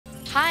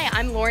Hi,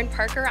 I'm Lauren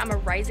Parker. I'm a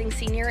rising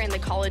senior in the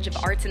College of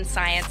Arts and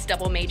Science,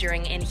 double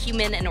majoring in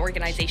human and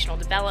organizational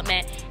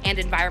development and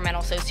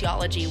environmental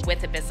sociology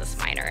with a business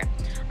minor.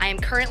 I am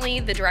currently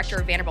the director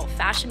of Vanderbilt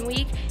Fashion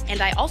Week,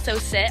 and I also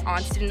sit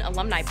on Student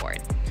Alumni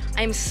Board.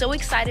 I am so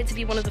excited to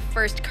be one of the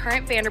first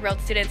current Vanderbilt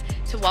students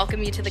to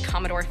welcome you to the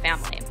Commodore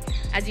family.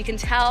 As you can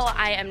tell,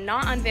 I am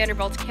not on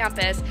Vanderbilt's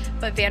campus,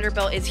 but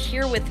Vanderbilt is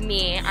here with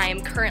me. I am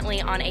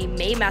currently on a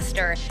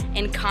Maymester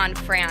in Cannes,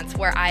 France,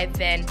 where I've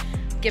been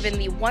given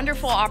the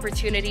wonderful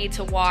opportunity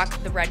to walk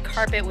the red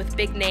carpet with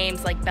big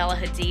names like Bella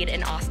Hadid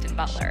and Austin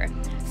Butler.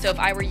 So if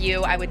I were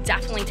you, I would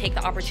definitely take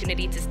the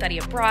opportunity to study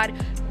abroad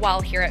while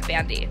here at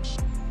Vandy.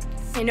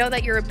 I know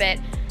that you're a bit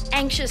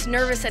anxious,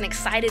 nervous, and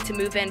excited to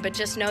move in, but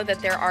just know that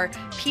there are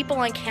people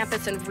on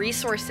campus and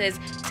resources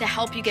to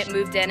help you get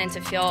moved in and to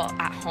feel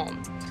at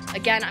home.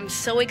 Again, I'm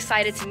so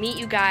excited to meet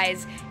you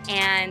guys,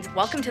 and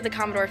welcome to the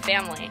Commodore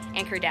family.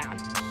 Anchor down.